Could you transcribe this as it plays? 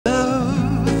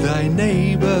thy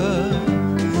neighbor.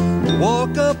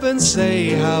 Walk up and say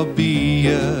how be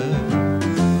ya.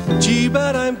 Gee,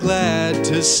 but I'm glad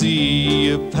to see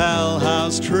ya, pal.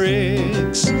 How's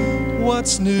tricks?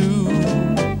 What's new?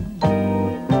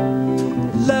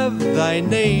 Love thy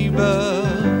neighbor,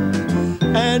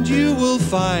 and you will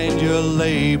find your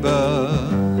labor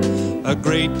a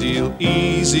great deal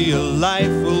easier.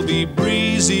 Life will be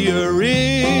breezier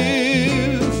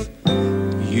if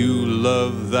you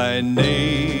love thy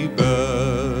neighbor.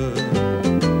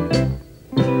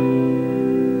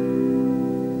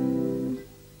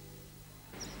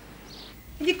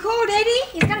 Have you called Eddie?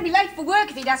 He's going to be late for work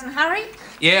if he doesn't hurry.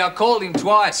 Yeah, I called him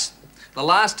twice. The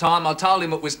last time I told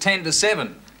him it was 10 to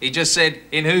 7. He just said,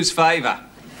 in whose favour?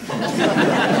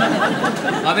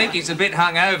 I think he's a bit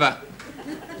hungover.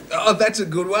 Oh, that's a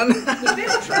good one. You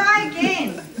better try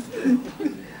again.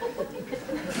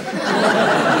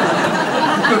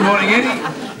 Good morning, Eddie.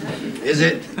 Is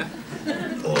it?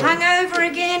 Hungover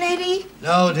again, Eddie?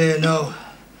 No, dear, no.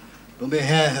 But my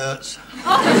hair hurts.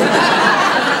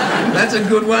 That's a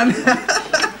good one.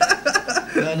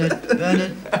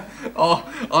 Bernard. Oh,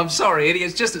 I'm sorry, Eddie.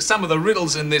 It's just that some of the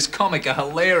riddles in this comic are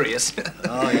hilarious.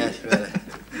 Oh, yes, really.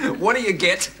 What do you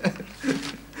get?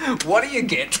 What do you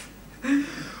get?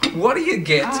 What do you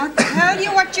get? I'll tell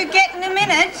you what you get in a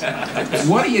minute.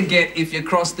 What do you get if you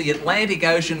cross the Atlantic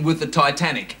Ocean with the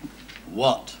Titanic?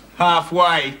 What?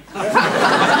 Halfway.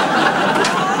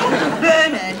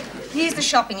 Bernard, here's the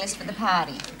shopping list for the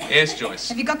party. Yes, Joyce.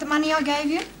 Have you got the money I gave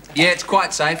you? Yeah, it's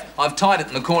quite safe. I've tied it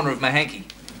in the corner of my hanky.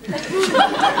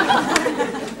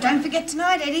 Don't forget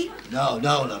tonight, Eddie. No,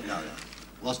 love, no.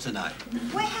 What's tonight?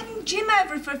 We're having Jim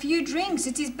over for a few drinks.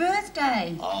 It's his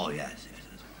birthday. Oh, yes.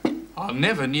 I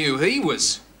never knew he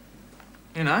was,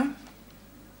 you know.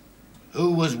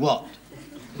 Who was what?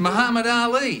 Muhammad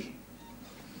Ali.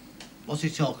 What's he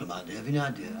talking about, dear? Have you no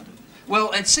idea?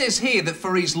 Well, it says here that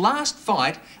for his last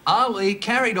fight, Ali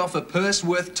carried off a purse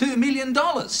worth $2 million.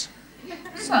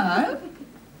 So?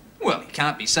 Well, he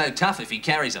can't be so tough if he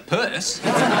carries a purse.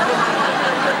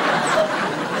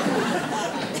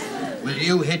 Will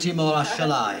you hit him or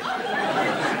shall I?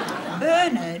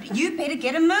 Bernard, you better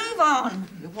get a move on.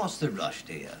 What's the rush,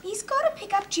 dear? He's got to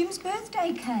pick up Jim's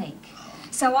birthday cake.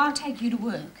 So I'll take you to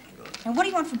work. Now, what do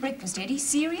you want for breakfast, Eddie?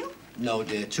 Cereal? No,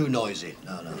 dear, too noisy.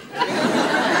 No.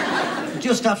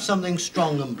 Just have something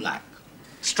strong and black.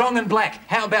 Strong and black.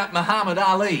 How about Muhammad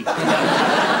Ali?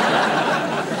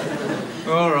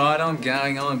 All right, I'm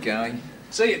going.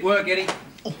 See you at work, Eddie.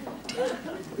 Oh,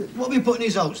 what have you put in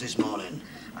his oats this morning?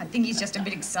 I think he's just a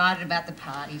bit excited about the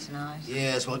party tonight.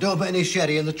 Yes, well, don't put any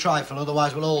sherry in the trifle,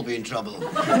 otherwise we'll all be in trouble.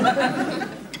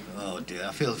 Oh, dear,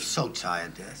 I feel so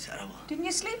tired, dear. It's terrible. Didn't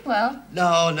you sleep well?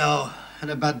 No. Had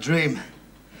a bad dream.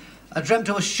 I dreamt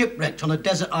I was shipwrecked on a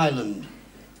desert island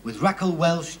with Raquel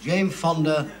Welch, Jane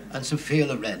Fonda and Sophia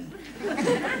Loren.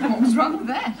 What was wrong with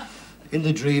that? In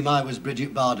the dream, I was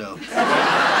Bridget Bardot.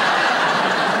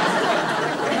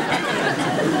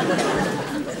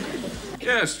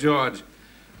 Yes, George.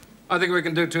 I think we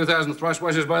can do 2,000 thrush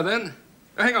washes by then.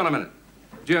 Hang on a minute.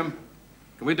 Jim,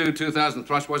 can we do 2,000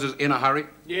 thrush washes in a hurry?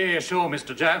 Yeah, sure,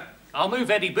 Mr. Joe. I'll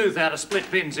move Eddie Booth out of split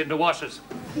pins into washers.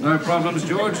 No problems,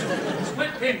 George.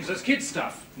 Split pins is kid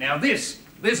stuff. Now this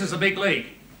is a big league.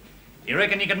 You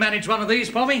reckon you can manage one of these,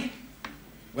 Pommy?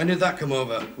 When did that come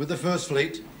over? With the First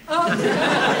Fleet?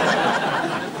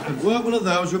 I could work one of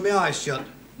those with my eyes shut.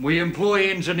 We employ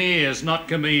engineers, not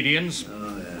comedians.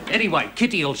 Oh, yeah. Anyway,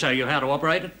 Kitty will show you how to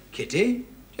operate it. Kitty? Do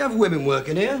you have women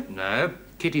working here? No,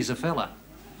 Kitty's a fella.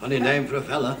 Funny name for a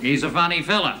fella. He's a funny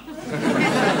fella.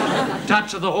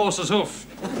 Touch of the horse's hoof.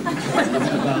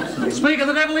 Speak of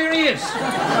the devil, here he is.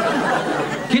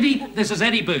 Kitty, this is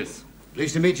Eddie Booth.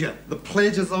 Pleased to meet you. The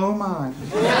pleasure's all mine.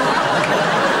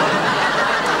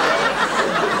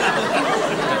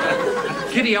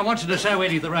 Kitty, I want you to show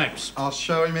Eddie the ropes. I'll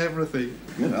show him everything.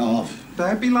 Get off.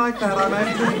 Don't be like that, I'm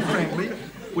only being friendly.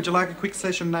 Would you like a quick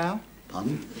session now?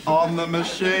 Pardon? On the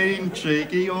machine,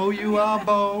 cheeky. Oh, you are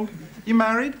bold. You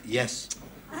married? Yes.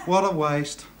 What a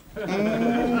waste. Oh,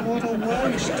 what a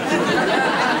waste.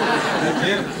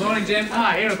 Jim. Morning, Jim.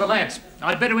 Ah, here are the lads.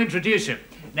 I'd better introduce you.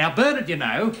 Now, Bernard, you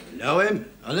know. Know him?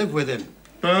 I live with him.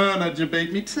 Bernard, you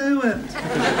beat me to it.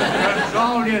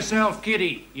 Control yourself,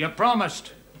 Kitty. You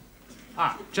promised.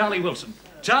 Ah, Charlie Wilson.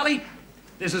 Charlie,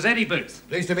 this is Eddie Booth.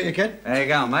 Pleased to meet you, kid. How you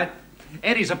going, mate?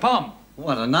 Eddie's a pom.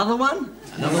 What, another one?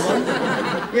 Another one?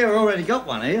 Yeah, we already got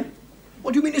one here.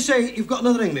 What do you mean to say you've got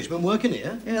another Englishman working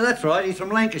here? Yeah, that's right. He's from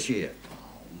Lancashire.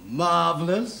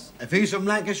 Marvellous. If he's from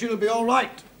Lancashire, it'll be all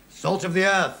right. Salt of the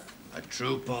earth. A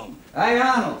true pom. Hey,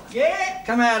 Arnold. Yeah?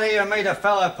 Come out here and meet a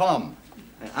fellow pom.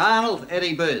 Arnold,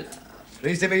 Eddie Booth.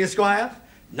 Pleased to meet you, Squire.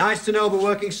 Nice to know we're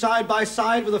working side by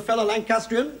side with a fellow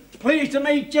Lancastrian. Pleased to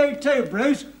meet you too,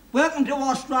 Bruce. Welcome to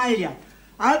Australia.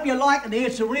 I hope you like it here.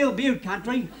 It's a real beaut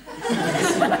country.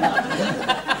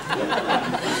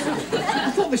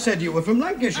 I thought they said you were from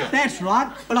Lancashire. That's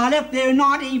right, but I left there in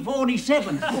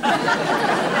 1947.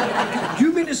 Do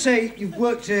you mean to say you've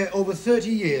worked here over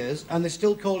 30 years and they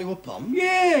still call you a pom?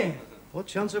 Yeah. What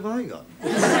chance have I got?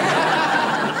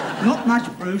 Not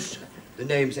much, Bruce. The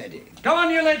name's Eddie. Come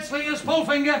on, you lead slingers, full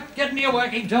finger. Get into your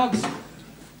working togs.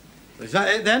 Is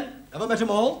that it then? Have I met them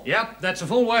all? Yep, that's a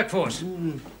full workforce.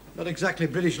 Not exactly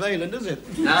British Leyland, is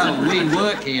it? No, we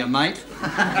work here, mate.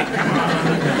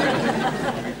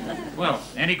 Well,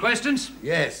 any questions?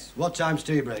 Yes. What time's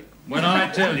tea break? When I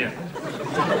tell you.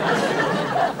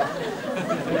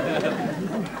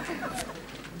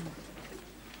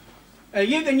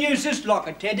 You can use this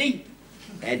locker, Teddy.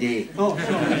 Eddie. Oh,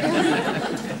 sorry.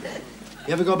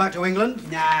 You ever go back to England?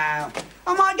 No.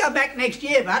 I might go back next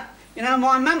year, but, you know,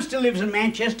 my mum still lives in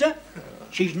Manchester.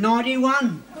 She's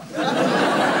 91.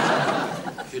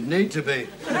 You'd need to be.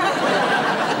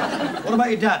 What about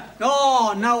your dad?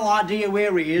 Oh, no idea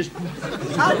where he is.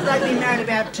 After they'd been married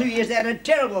about 2 years, they had a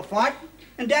terrible fight,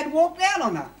 and Dad walked out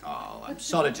on her. Oh, I'm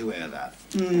sorry to hear that.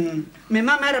 My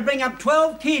mum had to bring up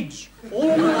 12 kids,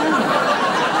 all on her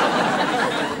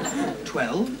own.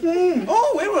 12?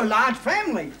 Oh, we were a large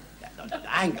family. No,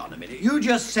 hang on a minute. You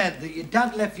just said that your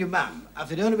dad left your mum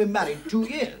after they'd only been married 2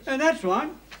 years. And that's right.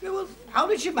 Yeah, well, how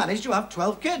did she manage to have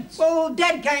 12 kids? Well,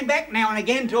 Dad came back now and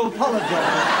again to apologise.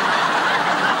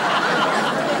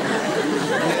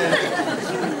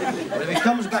 Well, if he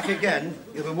comes back again,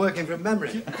 he'll be working from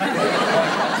memory. Look,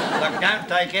 don't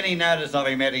take any notice of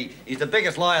him, Eddie. He's the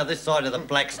biggest liar this side of the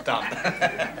black stump.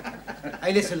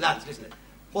 Hey, listen, lads, listen.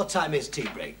 What time is tea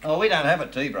break? Oh, we don't have a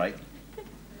tea break.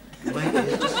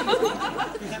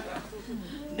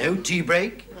 No tea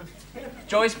break?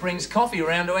 Joyce brings coffee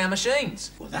around to our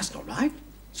machines. Well, that's not right.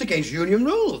 It's against union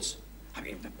rules. I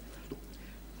mean,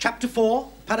 Chapter 4,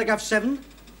 Paragraph 7,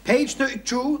 page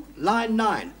 32, line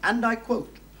 9, and I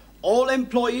quote, all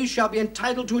employees shall be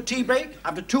entitled to a tea break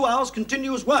after 2 hours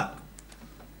continuous work.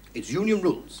 It's union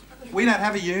rules. We don't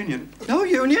have a union. No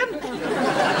union?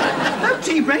 No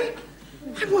tea break?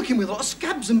 I'm working with a lot of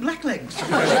scabs and blacklegs.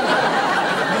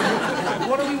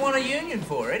 What do we want a union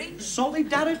for, Eddie?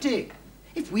 Solidarity.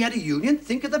 If we had a union,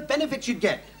 think of the benefits you'd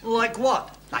get. Like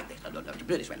what? Like this. No, put it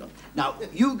this way, look. Now,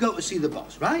 you go to see the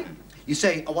boss, right? You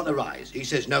say, I want a rise. He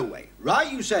says, no way. Right?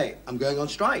 You say, I'm going on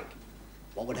strike.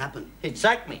 What would happen? He'd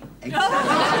sack me.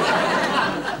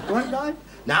 Exactly. Right?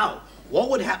 Now, what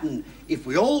would happen if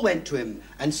we all went to him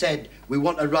and said, we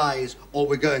want a rise or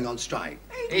we're going on strike?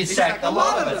 He'd sack a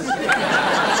lot of us.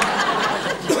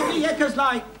 Yeah, because,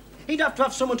 like, he'd have to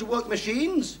have someone to work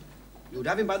machines. You'd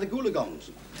have him by the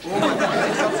goolagons. Oh,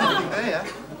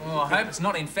 I hope it's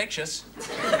not infectious.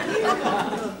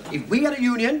 If we had a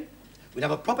union, we'd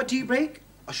have a proper tea break,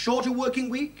 a shorter working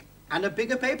week, and a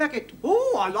bigger pay packet.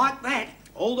 Oh, I like that.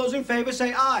 All those in favour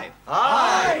say aye.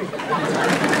 Aye!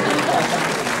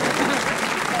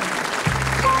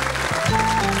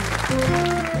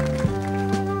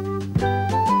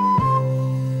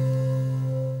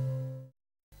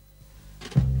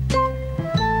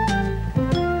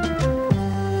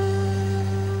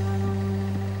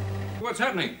 What's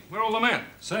happening? Where are all the men?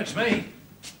 Search me.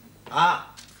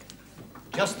 Ah,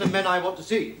 just the men I want to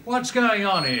see. What's going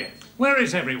on here? Where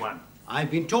is everyone? I've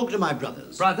been talking to my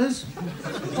brothers. Brothers?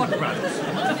 What brothers?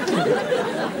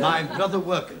 My brother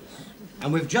workers.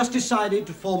 And we've just decided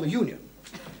to form a union.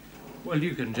 Well,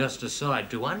 you can just decide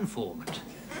to unform it.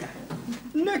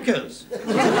 Knickers. It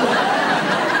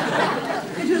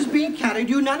has been carried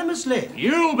unanimously.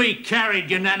 You'll be carried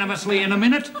unanimously in a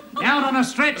minute. Out on a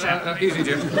stretcher. Easy,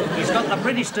 Jim. He's got the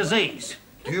British disease.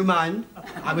 Do you mind?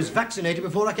 I was vaccinated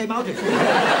before I came out here.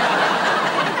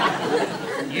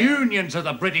 Unions are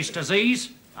the British disease,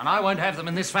 and I won't have them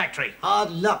in this factory.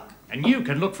 Hard luck. And you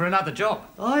can look for another job.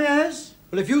 Oh, yes?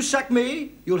 Well, if you sack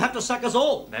me, you'll have to sack us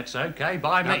all. That's okay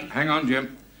by me. Now, hang on,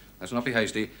 Jim. Let's not be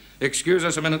hasty. Excuse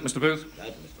us a minute, Mr. Booth.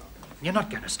 You're not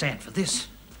going to stand for this.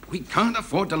 We can't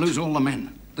afford to lose all the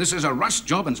men. This is a rush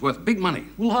job and it's worth big money.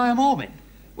 We'll hire more men.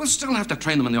 We'll still have to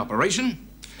train them in the operation.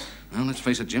 Well, let's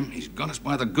face it, Jim, he's got us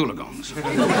by the goolagons.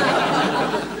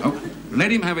 Oh,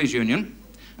 let him have his union,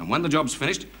 and when the job's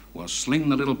finished, we'll sling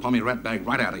the little pommy rat bag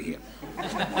right out of here.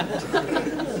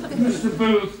 Mr.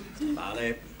 Booth.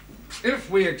 Vale. If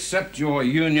we accept your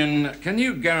union, can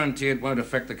you guarantee it won't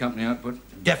affect the company output?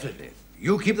 Definitely.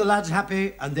 You keep the lads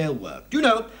happy and they'll work. Do you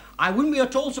know, I wouldn't be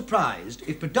at all surprised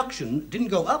if production didn't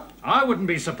go up. I wouldn't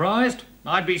be surprised.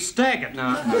 I'd be staggered.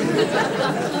 No.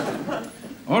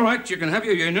 All right, you can have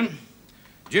your union.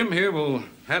 Jim here will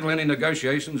handle any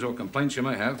negotiations or complaints you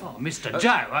may have. Oh, Mr.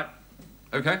 Joe,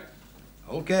 Okay.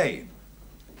 Okay,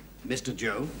 Mr.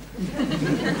 Joe.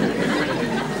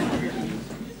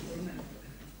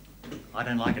 I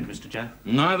don't like it, Mr. Joe.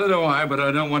 Neither do I, but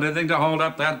I don't want anything to hold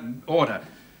up that order.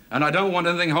 And I don't want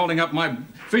anything holding up my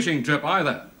fishing trip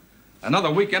either. Another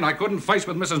weekend I couldn't face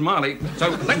with Mrs. Marley, so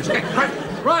let's get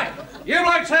cracking. Right. You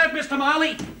blokes heard, Mr.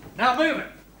 Marley. Now move it.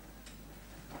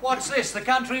 What's this, the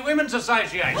Country Women's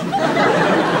Association?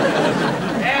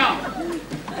 Now.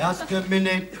 Just a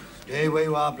minute. Stay where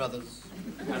you are, brothers.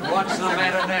 And what's the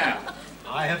matter now?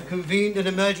 I have convened an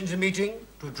emergency meeting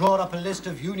to draw up a list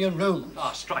of union rules.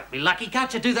 Oh, strike me lucky.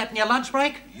 Can't you do that in your lunch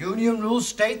break? Union rules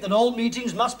state that all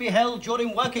meetings must be held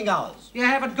during working hours. You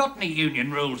haven't got any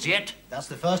union rules yet. That's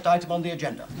the first item on the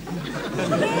agenda.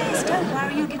 Yes, don't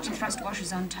worry, you'll get your thrust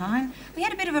washers on time. We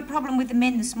had a bit of a problem with the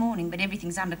men this morning, but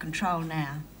everything's under control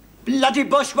now. Bloody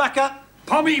bushwhacker!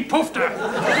 Pommy Poofter!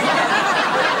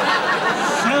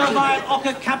 Servile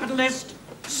ochre capitalist!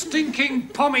 Stinking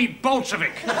Pommy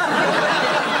Bolshevik!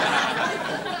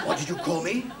 What did you call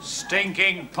me?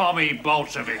 Stinking Pommy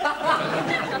Bolshevik.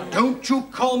 Don't you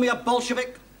call me a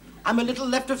Bolshevik. I'm a little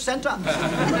left of centre.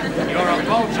 You're a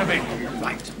Bolshevik.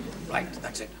 Right,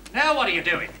 that's it. Now what are you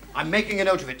doing? I'm making a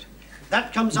note of it.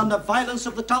 That comes under violence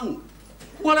of the tongue.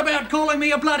 What about calling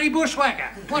me a bloody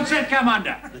bushwhacker? What's that come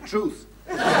under? The truth.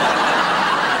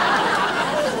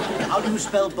 How do you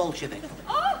spell Bolshevik?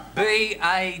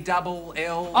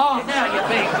 B-A-double-L. Oh, now you're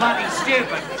being bloody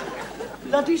stupid.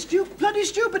 Bloody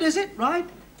stupid, is it? Right.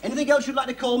 Anything else you'd like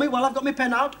to call me while I've got my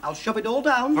pen out? I'll shove it all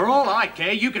down. For all I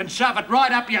care, you can shove it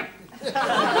right up your...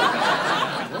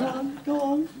 Go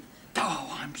on.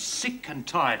 Oh, I'm sick and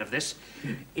tired of this.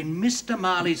 In Mr.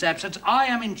 Marley's absence, I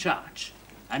am in charge.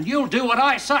 And you'll do what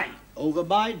I say. Over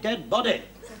my dead body.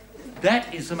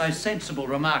 That is the most sensible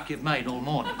remark you've made all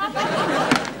morning.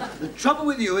 The trouble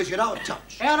with you is you're out of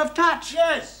touch. Out of touch?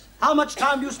 Yes. How much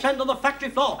time do you spend on the factory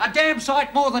floor? A damn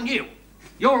sight more than you.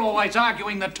 You're always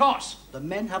arguing the toss. The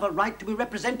men have a right to be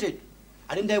represented.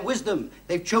 And in their wisdom,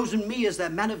 they've chosen me as their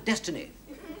man of destiny.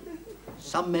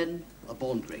 Some men are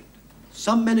born great.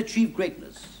 Some men achieve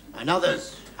greatness. And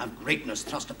others have greatness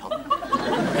thrust upon them.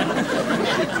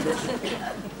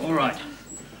 All right.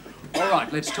 All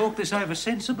right, let's talk this over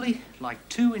sensibly, like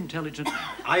two intelligent men.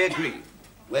 I agree.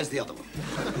 Where's the other one?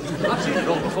 I've seen it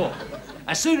all before.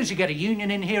 As soon as you get a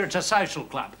union in here, it's a social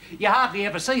club. You hardly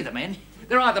ever see the men.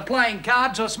 They're either playing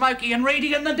cards or smoking and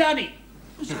reading in the dunny.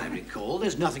 As I recall,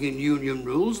 there's nothing in union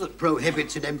rules that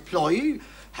prohibits an employee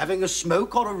having a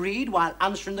smoke or a read while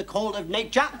answering the call of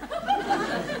nature.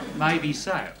 Maybe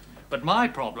so. But my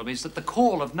problem is that the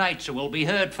call of nature will be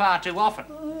heard far too often.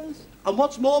 And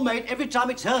what's more, mate, every time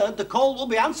it's heard, the call will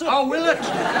be answered. Oh, will it?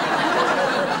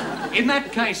 In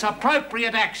that case,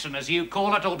 appropriate action, as you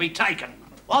call it, will be taken.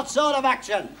 What sort of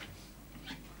action?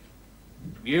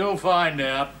 You'll find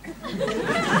out.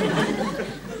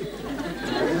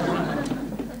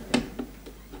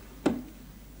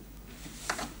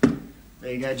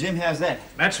 There you go, Jim. How's that?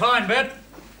 That's fine, Bet.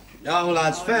 No,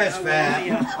 lads, fair's fair.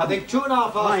 I think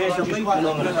 2.5 hours is quite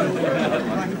long enough.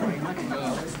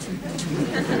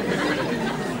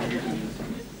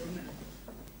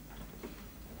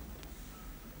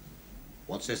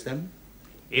 What's this, then?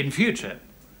 In future,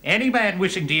 any man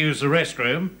wishing to use the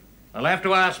restroom will have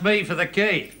to ask me for the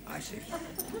key. I see.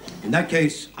 In that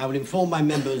case, I will inform my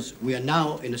members we are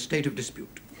now in a state of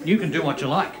dispute. You can do what you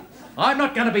like. I'm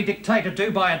not going to be dictated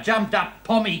to by a jumped-up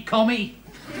pommy commie.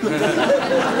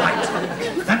 Right.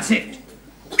 That's it.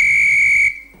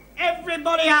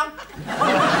 Everybody out!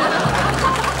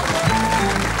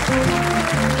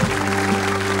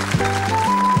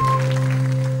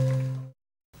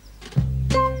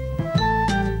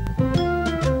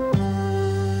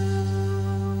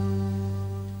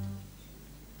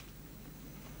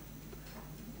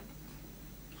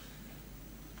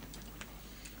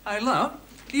 Hey, love,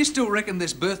 do you still reckon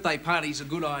this birthday party's a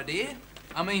good idea?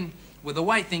 I mean, with the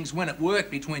way things went at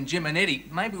work between Jim and Eddie,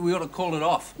 maybe we ought to call it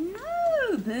off.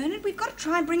 No, Bernard, we've got to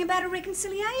try and bring about a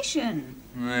reconciliation.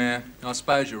 Yeah, I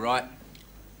suppose you're right.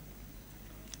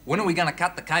 When are we going to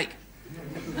cut the cake?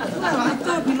 Well, I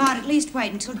thought we might at least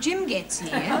wait until Jim gets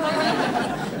here.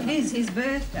 It is his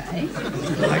birthday.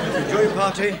 Right, enjoy your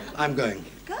party. I'm going.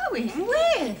 Going?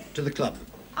 Where? To the club.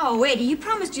 Oh, Eddie, you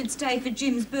promised you'd stay for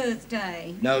Jim's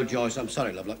birthday. No, Joyce, I'm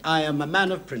sorry, Lovelock. I am a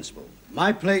man of principle.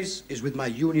 My place is with my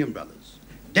union brothers.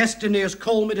 Destiny has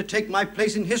called me to take my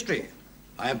place in history.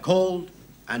 I am called,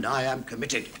 and I am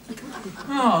committed.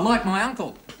 Oh, like my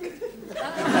uncle.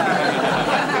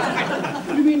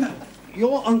 You mean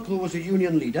your uncle was a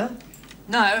union leader?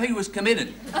 No, he was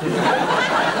committed.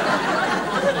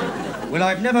 Well,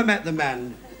 I've never met the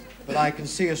man, but I can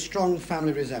see a strong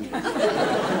family resemblance.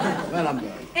 Well, I'm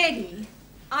going. Eddie,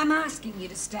 I'm asking you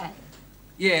to stay.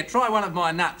 Yeah, try one of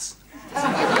my nuts.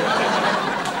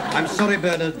 I'm sorry,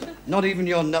 Bernard. Not even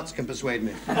your nuts can persuade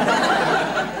me.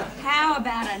 How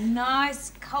about a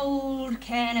nice cold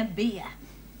can of beer?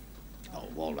 Oh,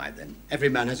 all right then. Every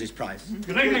man has his price.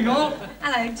 Good evening, all.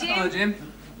 Hello, Jim. Hello, Jim.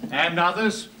 And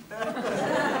others.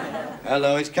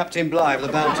 Hello, it's Captain Bligh of the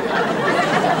Bounty.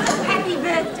 Happy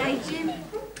birthday, Jim.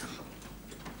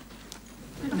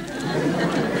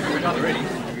 Brother Eddie,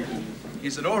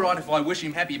 is it all right if I wish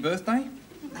him happy birthday?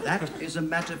 That is a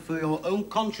matter for your own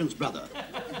conscience, brother.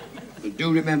 But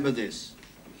do remember this.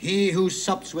 He who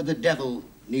sups with the devil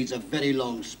needs a very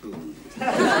long spoon.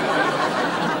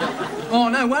 Oh,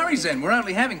 no worries then. We're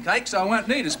only having cake, so I won't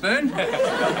need a spoon.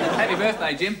 Happy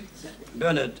birthday, Jim.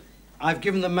 Bernard, I've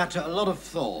given the matter a lot of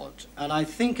thought, and I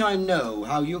think I know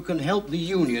how you can help the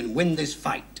union win this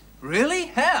fight. Really?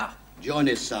 How? Join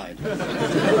his side.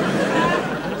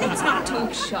 Let's not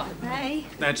talk shop, eh?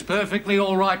 That's perfectly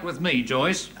all right with me,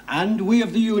 Joyce. And we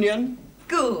of the union?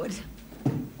 Good.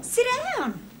 Sit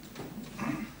down.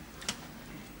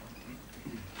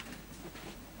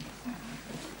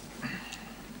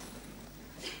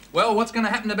 Well, what's going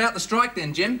to happen about the strike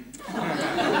then, Jim?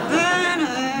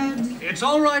 Bernard. It's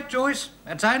all right, Joyce.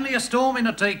 It's only a storm in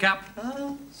a teacup.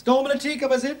 Storm in a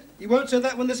teacup, is it? You won't say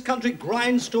that when this country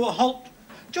grinds to a halt.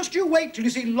 Just you wait till you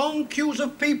see long queues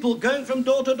of people going from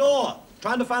door to door,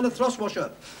 trying to find a thrust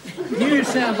washer. You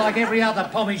sound like every other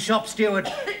pommy shop steward.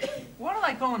 Why do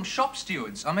they call them shop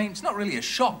stewards? I mean, it's not really a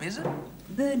shop, is it?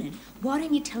 Bernard, why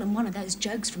don't you tell him one of those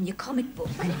jokes from your comic book?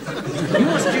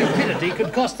 Your stupidity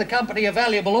could cost the company a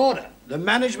valuable order. The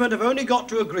management have only got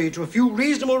to agree to a few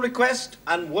reasonable requests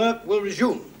and work will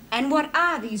resume. And what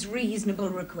are these reasonable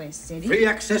requests, Eddie? Free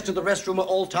access to the restroom at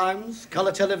all times,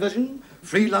 colour television,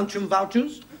 free luncheon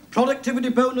vouchers, productivity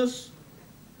bonus,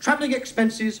 travelling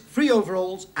expenses, free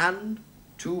overalls, and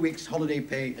 2 weeks holiday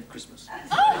pay at Christmas.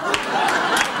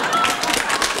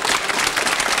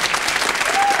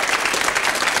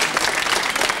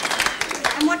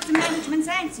 And what's the management's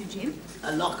answer, Jim?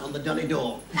 A lock on the dunny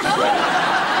door.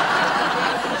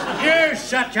 You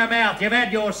shut your mouth. You've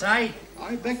had your say.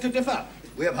 I beg to differ.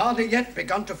 We have hardly yet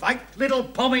begun to fight. Little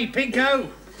pommy pinko.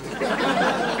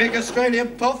 Big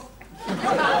Australian puff.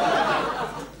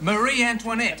 Marie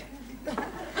Antoinette.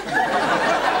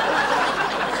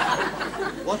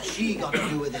 What's she got to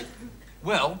do with it?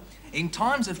 Well, in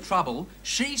times of trouble,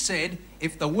 she said,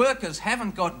 if the workers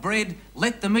haven't got bread,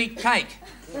 let them eat cake.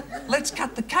 Let's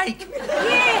cut the cake.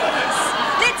 Yes!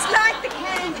 Let's light the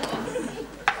candles.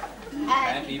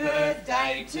 Happy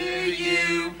birthday to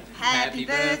you. Happy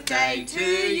birthday to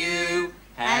you.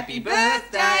 Happy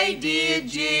birthday, dear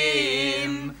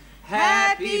Jim.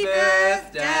 Happy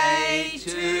birthday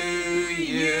to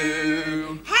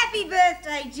you. Happy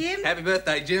birthday, Jim. Happy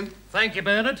birthday, Jim. Thank you,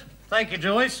 Bernard. Thank you,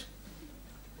 Joyce.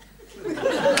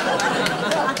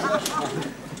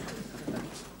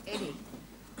 Eddie.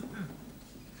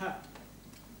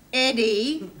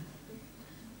 Eddie.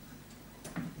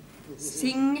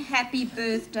 Sing happy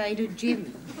birthday to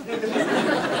Jim.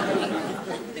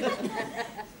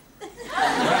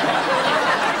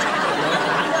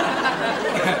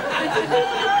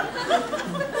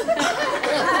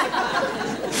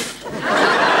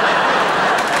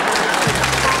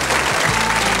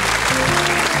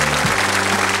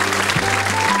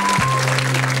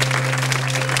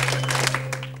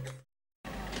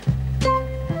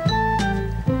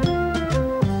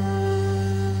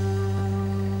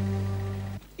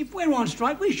 If we're on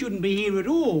strike, we shouldn't be here at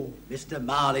all. Mr.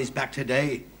 Marley's back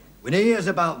today. When he hears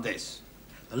about this,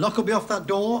 the lock will be off that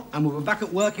door and we'll be back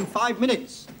at work in 5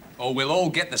 minutes. Or we'll all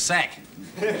get the sack.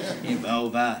 Give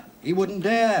over. He wouldn't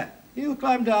dare. He'll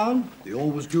climb down. They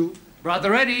always do.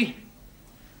 Brother Eddie,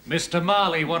 Mr.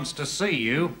 Marley wants to see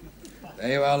you.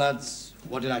 There you are, lads.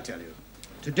 What did I tell you?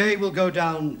 Today will go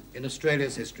down in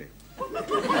Australia's history.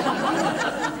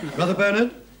 Brother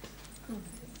Bernard,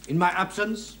 in my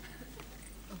absence,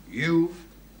 you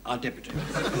are deputy.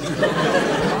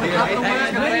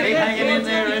 Hanging in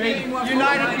there, Eddie.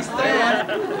 United we stand.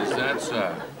 Is that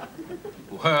so?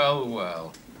 Well,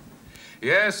 well.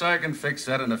 Yes, I can fix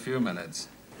that in a few minutes.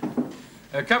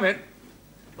 Come in.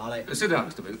 Marley. Sit down,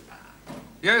 Mr. Booth.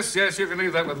 Yes, yes, you can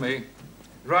leave that with me.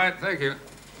 Right, thank you.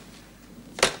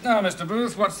 Now, Mr.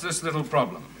 Booth, what's this little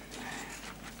problem?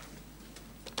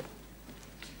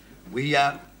 We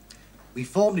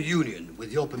formed a union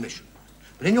with your permission.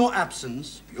 But in your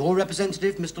absence, your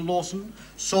representative, Mr. Lawson,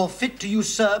 saw fit to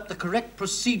usurp the correct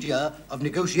procedure of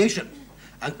negotiation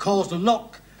and caused a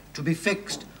lock to be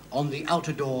fixed on the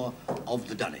outer door of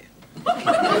the dunny.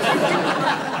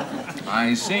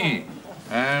 I see.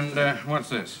 And what's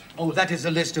this? Oh, that is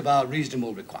a list of our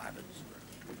reasonable requirements.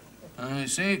 I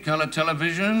see. Colour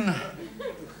television,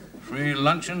 free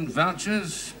luncheon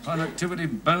vouchers, productivity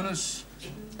bonus,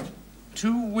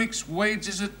 2 weeks'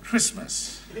 wages at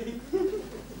Christmas.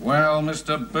 Well,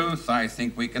 Mr. Booth, I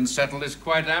think we can settle this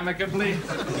quite amicably.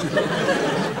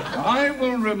 I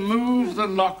will remove the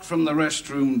lock from the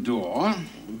restroom door,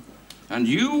 and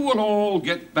you will all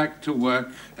get back to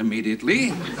work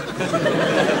immediately.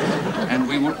 And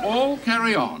we will all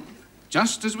carry on,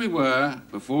 just as we were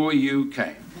before you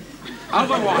came.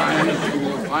 Otherwise, you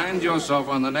will find yourself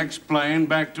on the next plane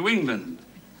back to England.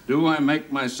 Do I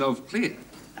make myself clear?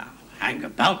 Now, hang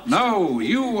about. No,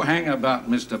 you hang about,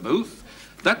 Mr. Booth.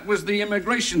 That was the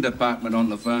immigration department on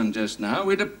the phone just now.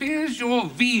 It appears your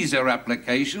visa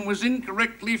application was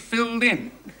incorrectly filled in.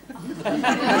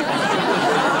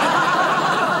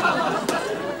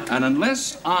 And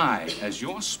unless I, as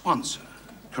your sponsor,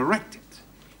 correct it,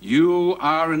 you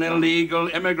are an illegal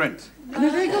immigrant. An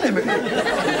illegal immigrant?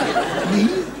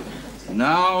 Me?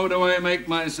 Now do I make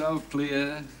myself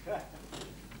clear?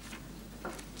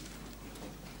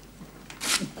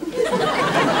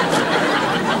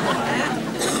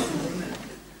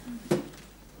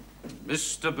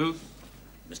 Mr. Booth.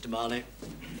 Mr. Marley.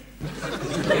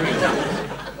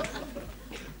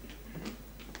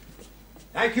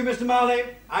 Thank you, Mr. Marley.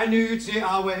 I knew you'd see it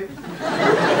our way.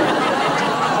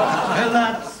 Well,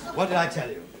 lads, what did I tell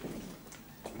you?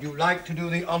 Would you like to do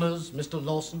the honours, Mr.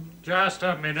 Lawson? Just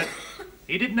a minute.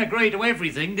 He didn't agree to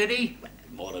everything, did he? Well,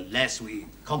 more or less, we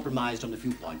compromised on a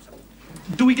few points.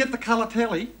 Do we get the colour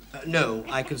telly? No,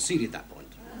 I conceded that point.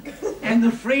 And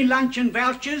the free luncheon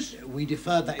vouchers? We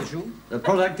deferred that issue. The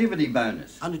productivity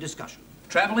bonus. Under discussion.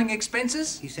 Travelling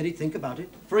expenses? He said he'd think about it.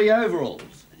 Free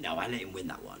overalls. No, I let him win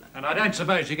that one. And I don't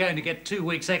suppose you're going to get 2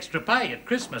 weeks extra pay at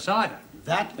Christmas either.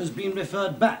 That has been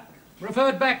referred back.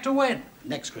 Referred back to when?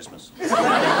 Next Christmas.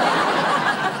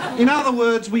 In other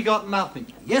words, we got nothing.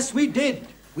 Yes, we did.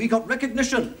 We got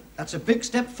recognition. That's a big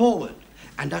step forward.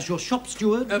 And as your shop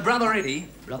steward... Brother Eddie.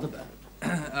 Brother Bernard.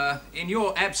 In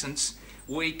your absence,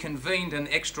 we convened an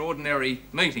extraordinary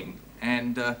meeting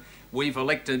and we've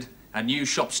elected a new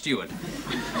shop steward.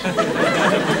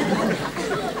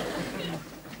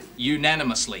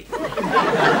 Unanimously. Brother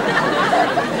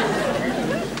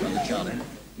Charlie.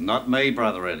 Not me,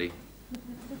 Brother Eddie.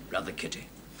 Brother Kitty.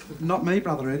 Not me,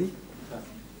 Brother Eddie.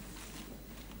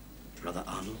 Brother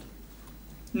Arnold.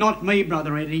 Not me,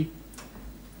 Brother Eddie.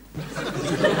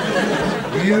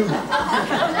 You.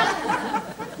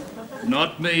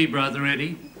 Not me, Brother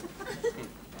Eddie.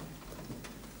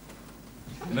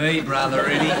 Me, Brother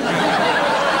Eddie.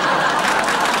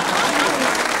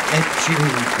 Etching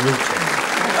Brutal.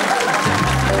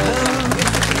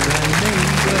 Thy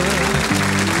neighbor,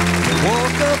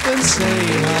 walk up and say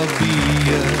how be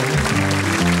ya.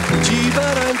 Gee,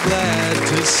 but I'm glad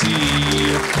to see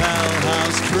you, pal.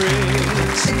 How's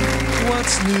tricks?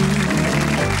 What's new?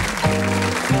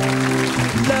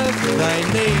 Love thy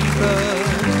neighbor,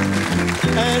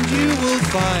 and you will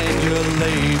find your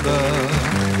labor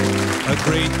a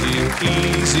great deal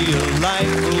easier.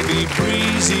 Life will be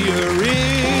breezier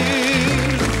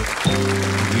if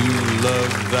you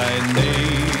love thy neighbor.